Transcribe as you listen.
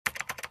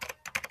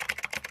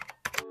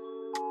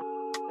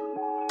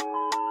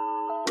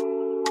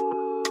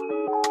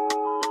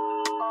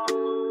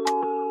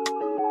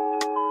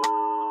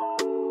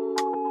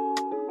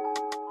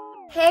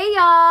Hey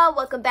y'all,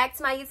 welcome back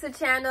to my YouTube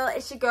channel.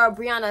 It's your girl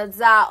Brianna.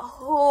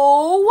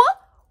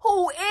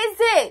 Who is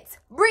it?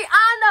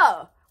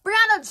 Brianna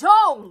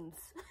Jones.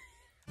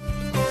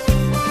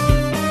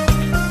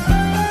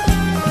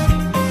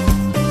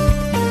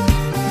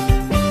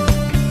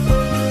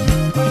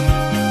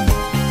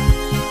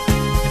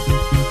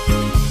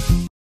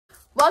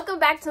 Welcome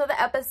back to another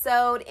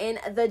episode in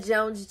the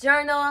Jones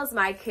Journals,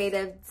 my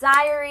creative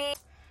diary.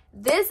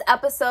 This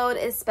episode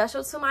is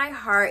special to my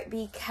heart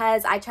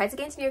because I tried to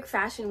get into New York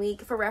Fashion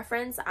Week. For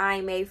reference,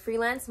 I'm a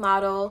freelance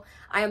model.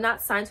 I am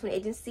not signed to an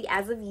agency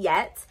as of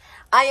yet.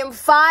 I am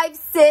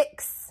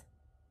 5'6".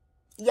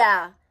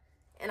 Yeah,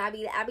 and I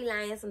be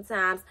lying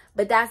sometimes,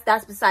 but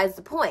that's besides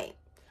the point.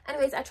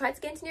 Anyways, I tried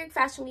to get into New York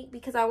Fashion Week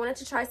because I wanted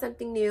to try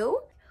something new.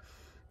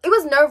 It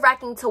was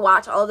nerve-wracking to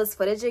watch all this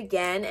footage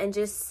again and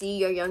just see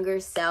your younger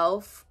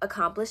self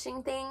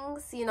accomplishing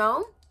things, you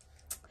know?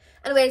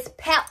 Anyways,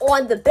 pat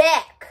on the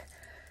back.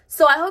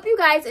 So I hope you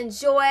guys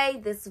enjoy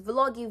this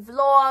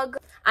vlog.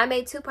 I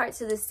made 2 parts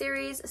to this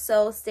series,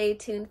 so stay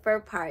tuned for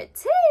part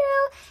 2.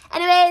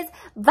 Anyways,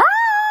 bye!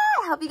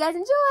 I hope you guys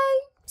enjoy.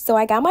 So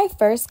I got my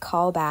first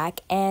call back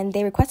and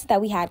they requested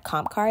that we had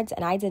comp cards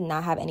and I did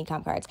not have any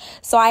comp cards.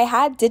 So I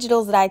had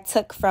digitals that I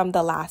took from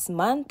the last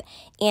month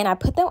and I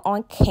put them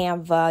on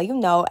Canva, you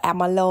know, add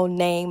my little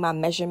name, my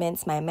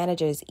measurements, my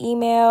manager's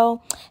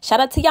email. Shout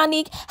out to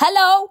Yannick.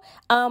 Hello.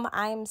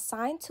 I'm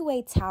signed to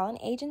a talent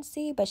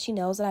agency, but she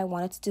knows that I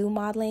wanted to do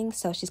modeling.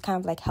 So she's kind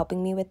of like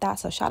helping me with that.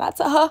 So shout out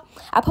to her.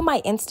 I put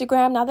my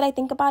Instagram. Now that I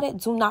think about it,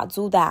 do not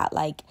do that.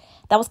 Like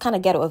that was kind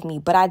of ghetto of me,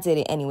 but I did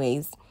it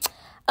anyways.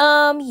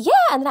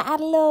 Yeah, and then I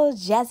added a little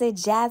jazz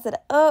it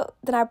up.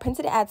 Then I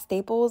printed it at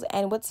Staples,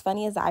 and what's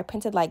funny is that I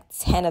printed like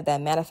 10 of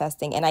them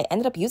manifesting, and I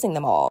ended up using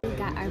them all. We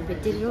got our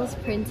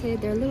digitals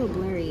printed. They're a little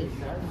blurry,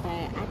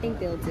 but I think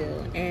they'll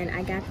do. And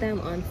I got them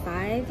on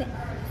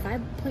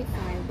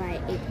 5.5 by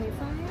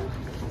 8.5.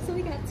 So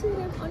we got 2 of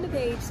them on the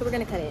page, so we're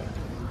gonna cut it.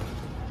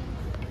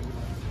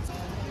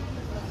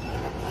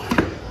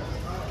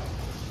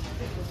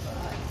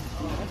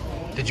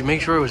 Did you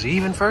make sure it was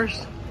even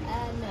first?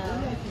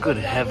 No. Good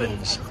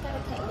heavens. Just gotta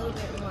cut a little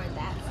bit more on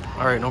that side.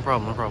 All right, no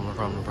problem. I don't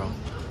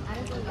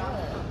think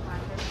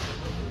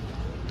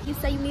you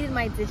said you needed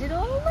my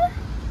digital?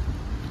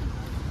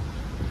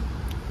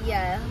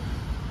 Yeah.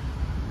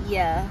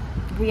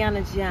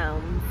 Brianna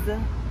Jones.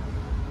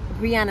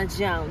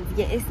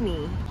 Yeah, it's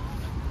me.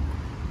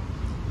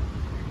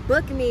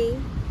 Book me.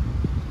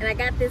 And I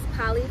got this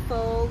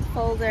polyfold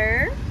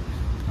folder.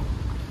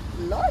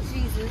 Lord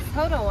Jesus.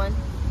 Hold on.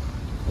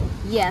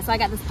 Yeah, so I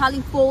got this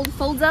polyfold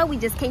folder. We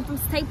just came from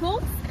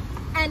Staples.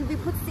 And we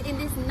put it in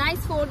this nice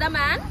folder,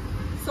 man.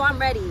 So I'm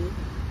ready.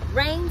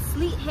 Rain,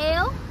 sleet,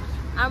 hail.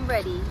 I'm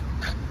ready.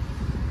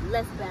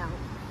 Let's bounce.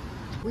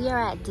 We are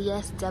at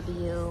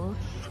DSW.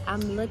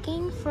 I'm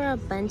looking for a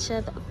bunch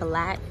of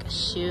black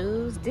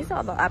shoes. These are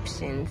all the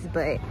options,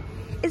 but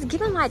it's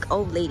giving like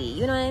old lady.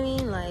 You know what I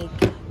mean? Like,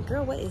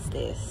 girl, what is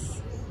this?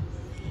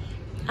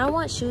 I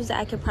want shoes that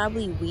I could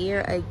probably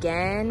wear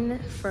again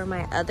for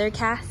my other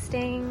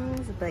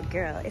castings, but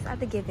girl, it's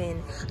either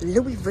giving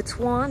Louis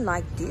Vuitton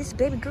like this,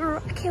 baby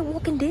girl, I can't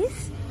walk in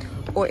this,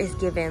 or it's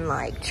giving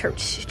like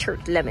church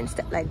lemon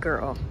stuff. Like,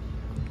 girl,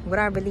 would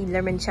I really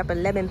lemon pepper?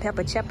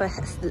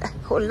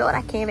 Oh Lord,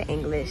 I can't even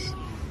English.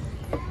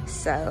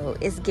 So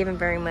it's giving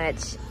very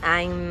much.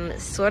 I'm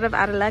sort of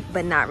out of luck,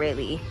 but not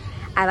really.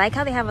 I like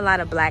how they have a lot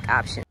of black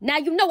options. Now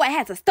you know it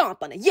has a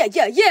stomp on it. Yeah.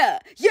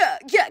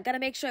 Gotta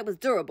make sure it was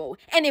durable.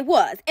 And it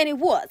was.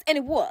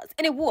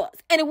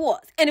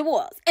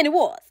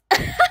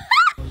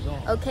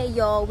 Okay,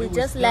 y'all, we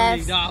just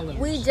left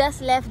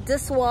DSW,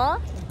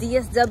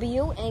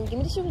 and give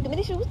me the shoes.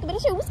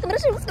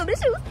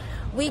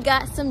 We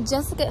got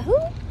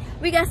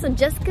some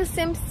Jessica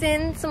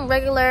Simpson, some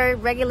regular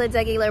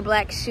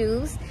black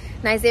shoes.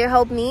 Nizer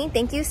helped me.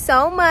 Thank you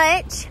so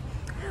much.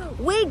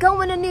 We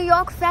going to New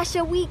York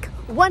Fashion Week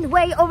one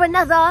way or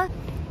another.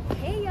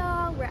 Hey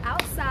y'all, we're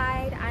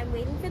outside. I'm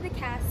waiting for the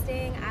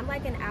casting. I'm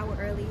like an hour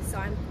early, so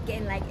I'm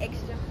getting like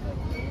extra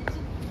footage.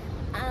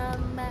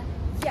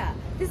 Yeah,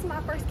 this is my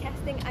first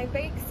casting. I'm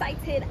very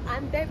excited.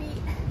 I'm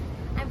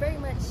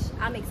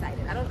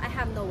excited. I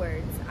have no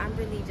words. I'm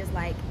really just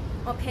like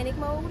on panic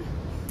mode.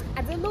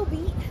 I did a little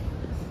beat.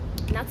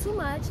 Not too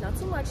much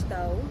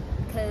though,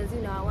 because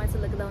you know I wanted to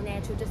look a little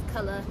natural, just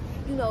color,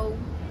 you know,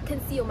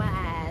 conceal my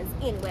eyes.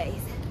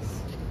 Anyways,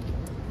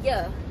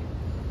 yeah,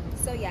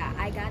 so yeah,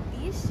 I got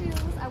these shoes.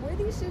 I wear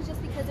these shoes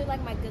just because they're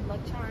like my good luck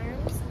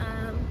charms.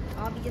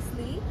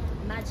 Obviously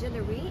my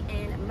jewelry.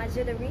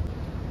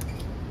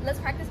 Let's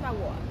practice my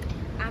walk.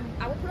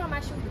 I will put on my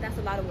shoes, but that's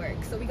a lot of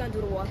work, so we're gonna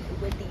do the walk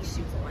with these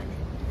shoes on.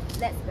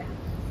 Let's bounce.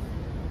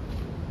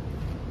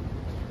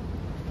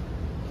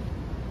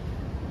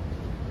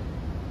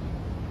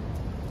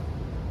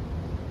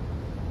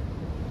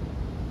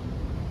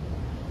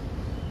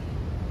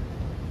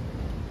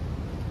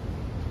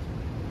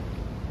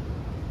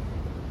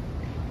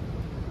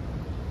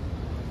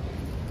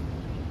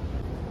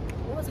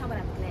 Time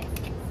without the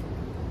glasses,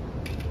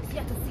 so you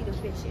have to see the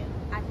vision.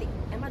 I think,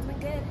 am I doing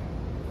good?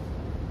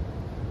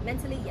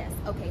 mentally, yes.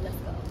 Okay, let's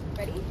go.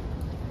 Ready?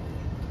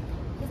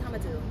 Here's how I'm gonna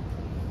do.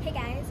 Hey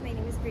guys, my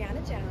name is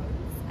Brianna Jones.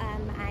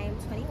 I am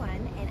 21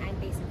 and I'm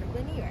based in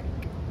Brooklyn, New York.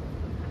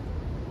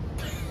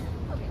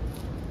 Okay.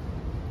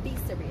 Be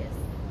serious.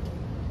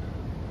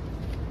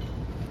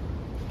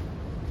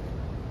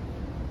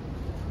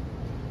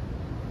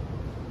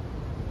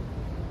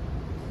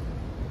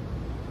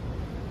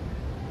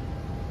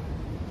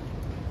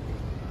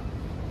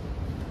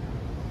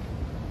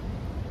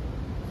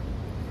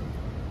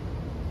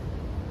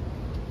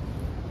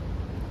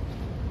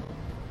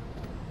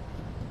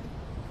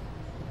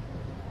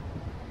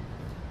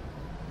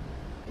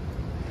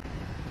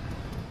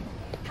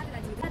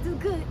 I do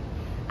good.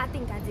 I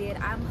think I did.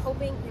 I'm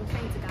hoping and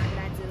praying to God that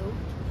I do.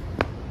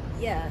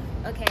 Yeah.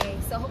 Okay.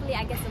 So hopefully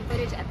I get some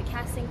footage at the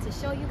casting to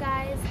show you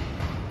guys.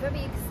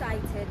 Very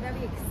excited.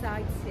 Very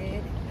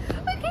excited.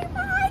 Okay.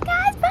 Bye,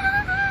 guys.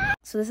 Bye.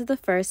 So this is the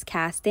first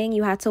casting.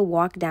 You had to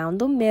walk down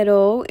the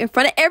middle in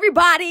front of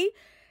everybody.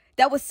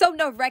 That was so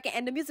nerve-wracking,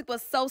 and the music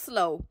was so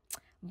slow.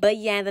 But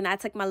yeah, and then I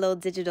took my little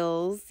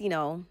digitals, you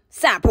know,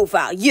 side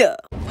profile. Yeah.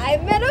 I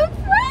met a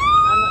friend.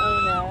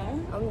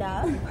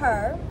 Ona.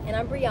 Her, and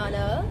I'm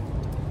Brianna.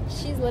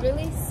 She's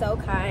literally so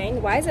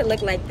kind. Why does it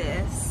look like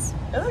this?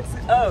 It looks,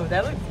 oh,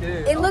 that looks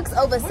good. It looks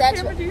oversaturated. What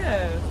camera do you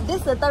have?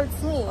 This is a 13.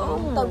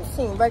 Oh.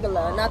 13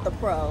 regular, not the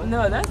pro.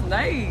 No, that's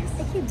nice.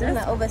 They keep doing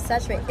that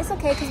oversaturate. It's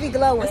okay because we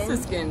glowing. It's the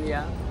skin,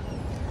 yeah.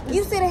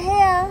 You see the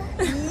hair?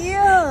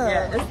 Yeah.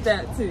 Yeah, it's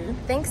that too.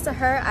 Thanks to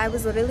her, I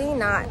was literally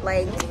not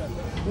like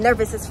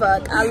nervous as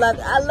fuck. I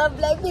love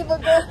black people,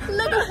 girl.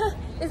 Look at her.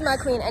 This is my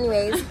queen.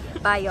 Anyways,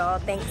 bye y'all.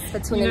 Thanks for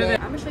tuning in.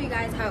 I'm gonna show you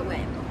guys how it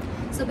went.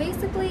 So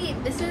basically,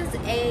 this is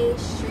a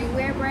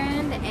streetwear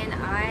brand and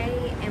I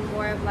am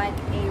more of like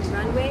a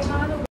runway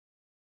model.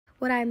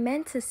 What I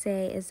meant to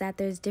say is that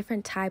there's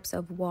different types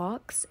of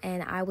walks,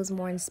 and I was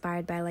more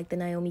inspired by like the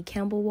Naomi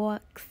Campbell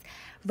walks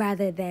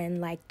rather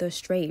than like the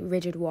straight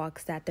rigid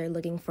walks that they're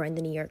looking for in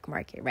the New York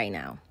market right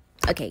now.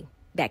 Okay,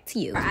 back to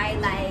you. I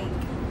like,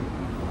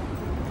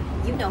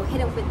 you know,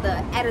 hit him with the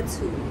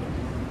attitude.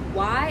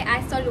 Why?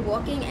 I started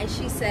walking and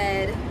she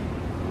said,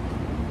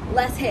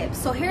 less hips.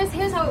 So here's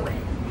how it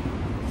went.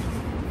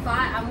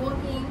 I'm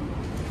walking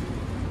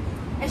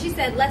and she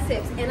said, less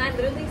hips. And I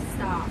literally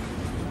stopped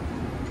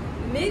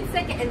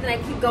mid-second and then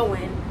I keep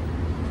going.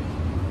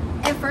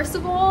 And first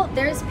of all,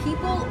 there's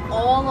people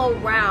all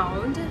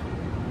around.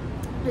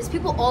 There's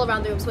people all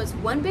around the room. So it's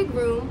one big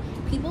room,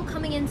 people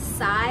coming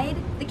inside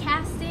the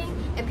casting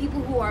and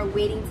people who are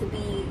waiting to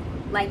be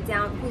like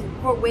down,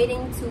 who are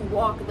waiting to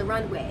walk the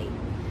runway.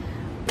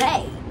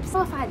 Babe,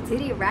 so if I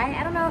did it right,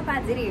 I don't know if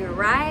I did it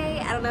right.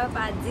 I don't know if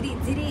I did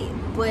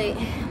it, but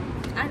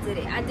I did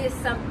it. I did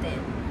something.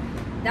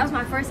 That was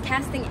my first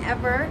casting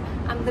ever.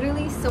 I'm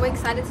literally so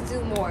excited to do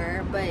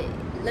more, but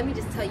let me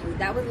just tell you,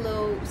 that was a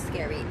little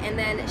scary. And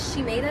then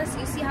she made us,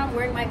 you see how I'm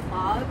wearing my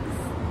clogs?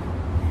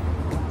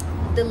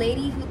 The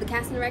lady, the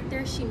casting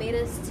director, she made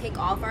us take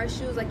off our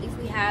shoes, like if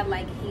we had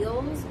like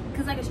heels,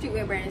 cause like a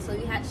streetwear brand, so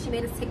she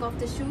made us take off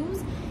the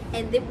shoes,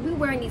 and then we were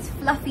wearing these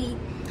fluffy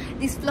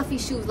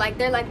shoes, like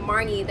they're like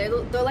Marnie,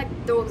 they're like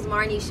those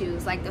Marnie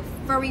shoes, like the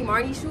furry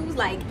Marnie shoes,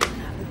 like,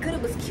 good,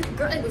 it was cute,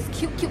 girl, it was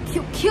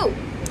cute.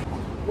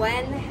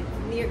 One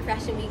New York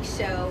Fashion Week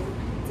show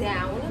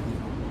down,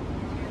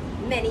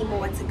 many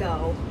more to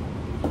go.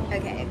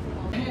 Okay.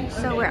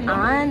 So we're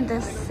on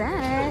the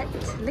set.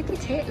 Look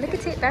at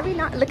it, very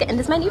not. Look at, and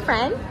this is my new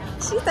friend.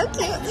 She's so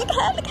cute. Look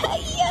at her,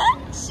 yeah.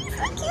 She's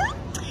so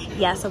cute.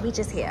 Yeah, so we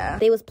just here.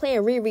 They was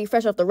playing Riri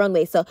Fresh Off the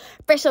Runway, so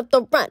fresh up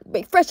the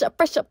runway, fresh up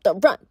the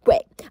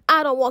runway.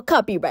 I don't want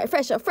copyright,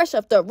 fresh up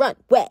the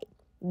runway.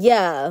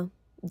 Yeah,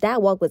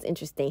 that walk was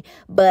interesting,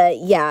 but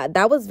yeah,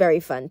 that was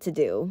very fun to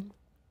do.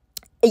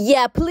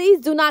 Yeah, please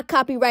do not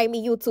copyright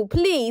me, YouTube,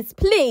 please.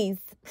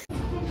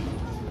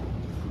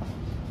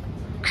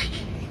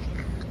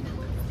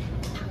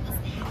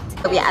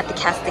 We are at the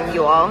casting,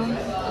 you all.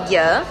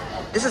 Yeah.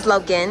 This is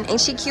Logan.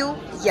 Ain't she cute?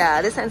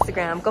 Yeah, this is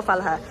Instagram. Go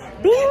follow her.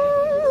 Bing!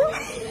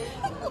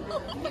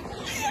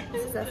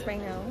 This is us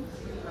right now.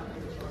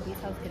 These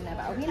hoes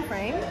kidnapped. Are we in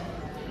frame?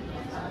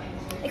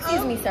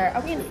 Excuse me, sir.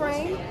 Are we in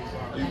frame?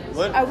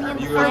 What? Are we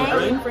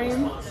in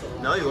frame?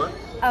 No, you weren't.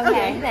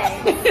 Okay,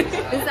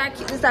 thanks.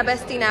 This is our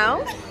bestie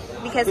now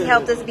because he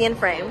helped us be in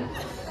frame.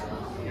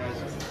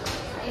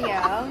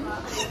 Yeah.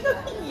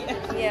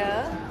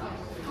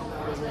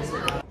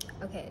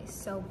 Okay,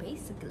 so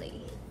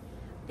basically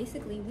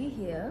we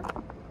here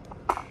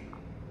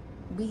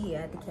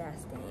at the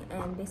casting,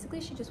 and basically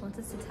she just wants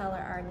us to tell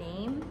her our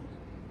name,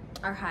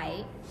 our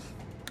height,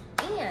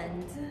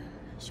 and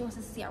she wants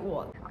us to see our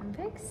walk. I'm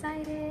very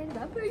excited,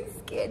 but I'm very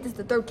scared. This is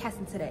the third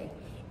casting today.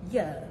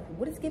 Yeah,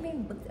 what is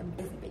giving? Booked and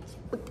busy, bitch.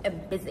 Booked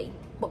and busy.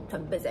 Booked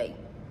and busy.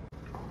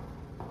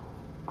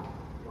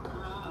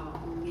 Wow,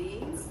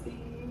 amazing.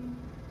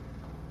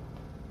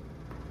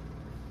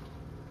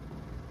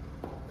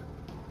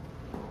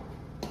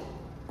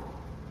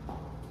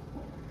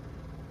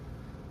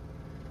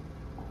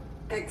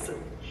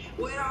 Excellent.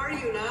 Where are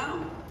you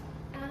now?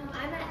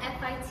 I'm at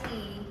FIT.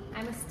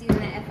 I'm a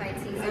student at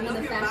FIT, so I'm in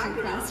the fashion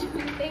classroom.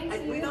 Thank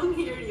you. We don't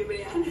hear you,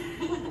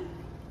 man.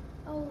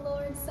 Oh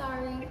Lord,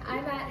 sorry.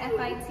 I'm at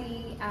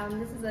FIT.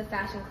 This is a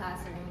fashion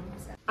classroom.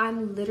 So.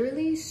 I'm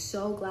literally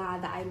so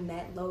glad that I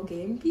met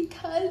Logan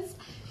because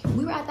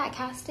we were at that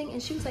casting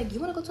and she was like, you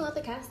want to go to another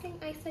casting?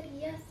 I said,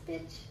 yes,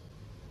 bitch.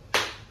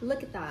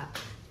 Look at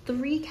that.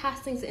 3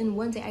 castings in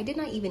one day. I did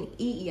not even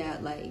eat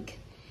yet. Like,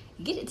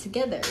 get it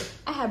together.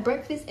 I had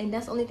breakfast and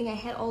that's the only thing I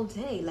had all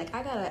day. Like,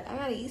 I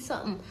gotta eat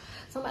something.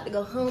 So I'm about to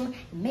go home.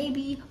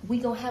 Maybe we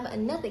gonna have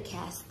another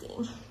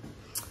casting.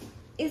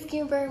 It's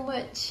getting very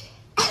much.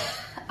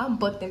 I'm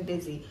booked and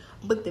busy.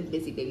 Booked and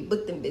busy, baby.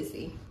 Booked and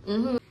busy.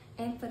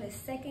 And for the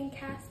second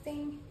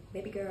casting,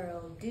 baby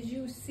girl, did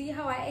you see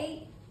how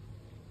I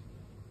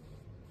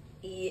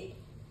ate?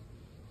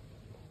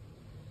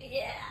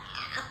 Yeah.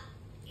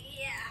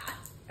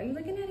 Are you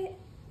looking at it?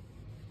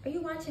 Are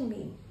you watching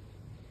me?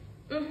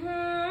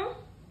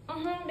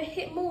 The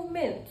hip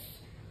movements.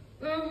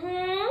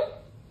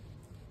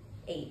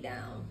 Ate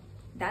down.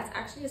 That's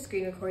actually a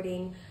screen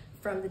recording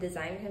from the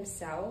designer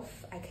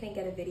himself. I couldn't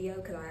get a video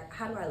because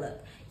how do I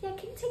look? Yeah,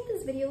 can you take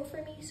this video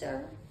for me,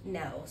 sir?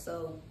 No,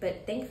 so,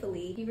 but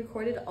thankfully he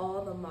recorded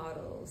all the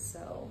models,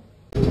 so.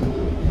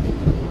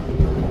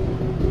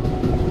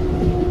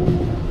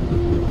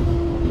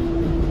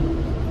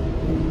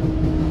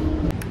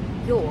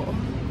 Yo,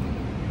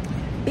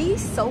 be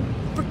so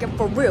freaking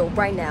for real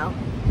right now.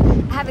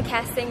 I have a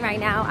casting right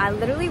now. I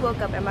literally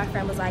woke up and my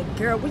friend was like,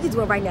 girl, what you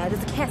doing right now?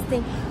 There's a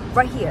casting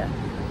right here.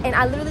 And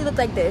I literally looked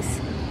like this.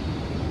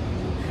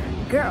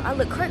 Girl, I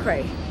look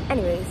cray-cray.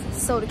 Anyways,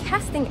 so the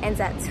casting ends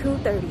at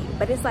 2:30,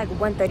 but it's like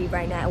 1:30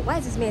 right now. Why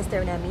is this man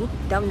staring at me?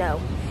 Don't know.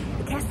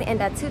 The casting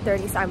ends at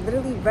 2:30, so I'm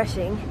literally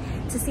rushing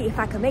to see if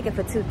I can make it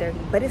for 2:30,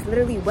 but it's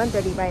literally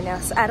 1:30 right now,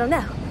 so I don't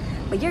know.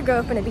 But your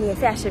girl finna be in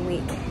Fashion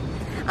Week.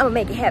 I'm gonna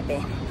make it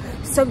happen.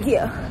 So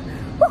yeah,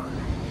 woo.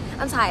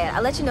 I'm tired.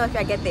 I'll let you know if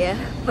I get there,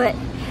 but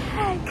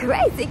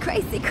crazy,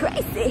 crazy,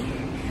 crazy.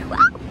 Wow.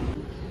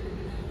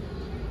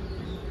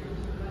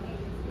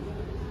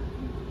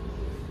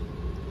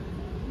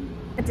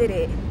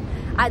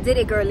 I did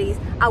it, girlies.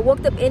 I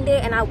walked up in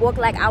there and I walked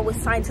like I was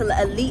signed to the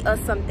elite or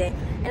something.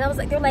 And I was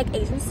like, they're like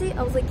agency.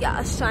 I was like, yeah,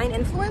 a Shine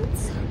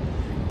influence.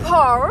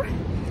 Par.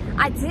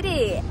 I did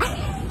it.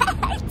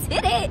 I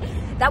did it.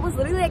 That was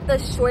literally like the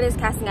shortest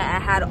casting I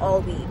had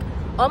all week.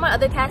 All my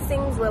other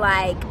castings were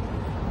like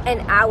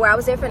an hour. I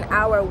was there for an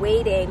hour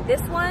waiting.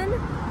 This one,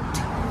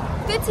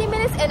 15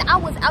 minutes and I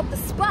was out the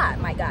spot,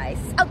 my guys.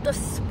 Out the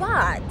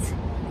spot.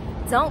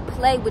 Don't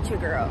play with your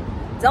girl.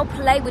 Don't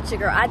play with your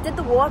girl. I did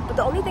the walk, but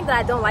the only thing that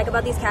I don't like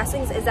about these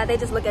castings is that they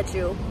just look at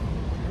you.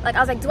 Like, I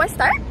was like, do I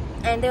start?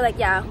 And they're like,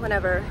 yeah,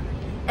 whenever.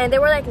 And they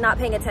were like not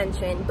paying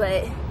attention,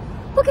 but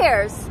who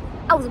cares?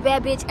 I was a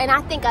bad bitch and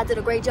I think I did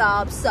a great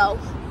job. So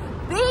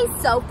be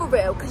so for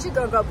real, because your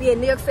girl gonna be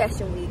in New York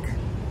Fashion Week.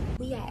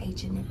 We at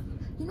H&M.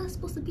 You're not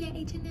supposed to be at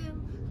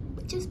H&M,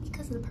 but just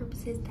because of the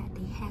purposes that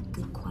they have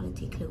good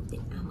quality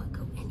clothing, I'ma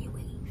go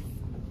anyways.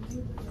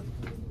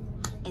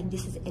 And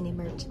this is an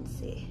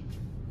emergency.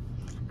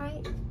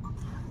 Alright,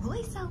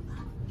 voice over.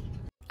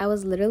 I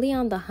was literally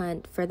on the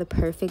hunt for the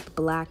perfect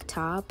black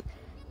top.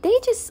 They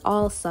just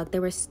all sucked. They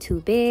were too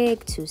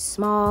big, too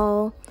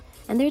small,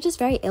 and they're just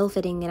very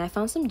ill-fitting. And I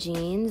found some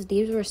jeans.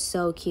 These were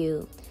so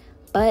cute,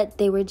 but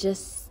they were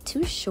just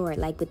too short,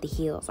 like with the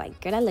heels.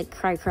 Like, girl, I look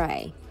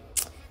cry.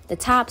 The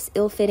top's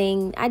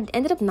ill-fitting. I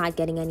ended up not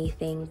getting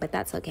anything, but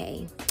that's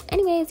okay.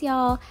 Anyways,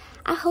 y'all,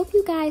 I hope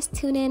you guys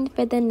tune in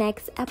for the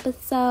next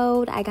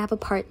episode. I have a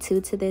part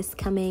 2 to this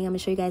coming. I'm gonna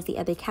show you guys the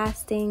other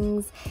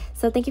castings.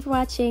 So thank you for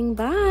watching.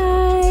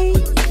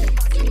 Bye.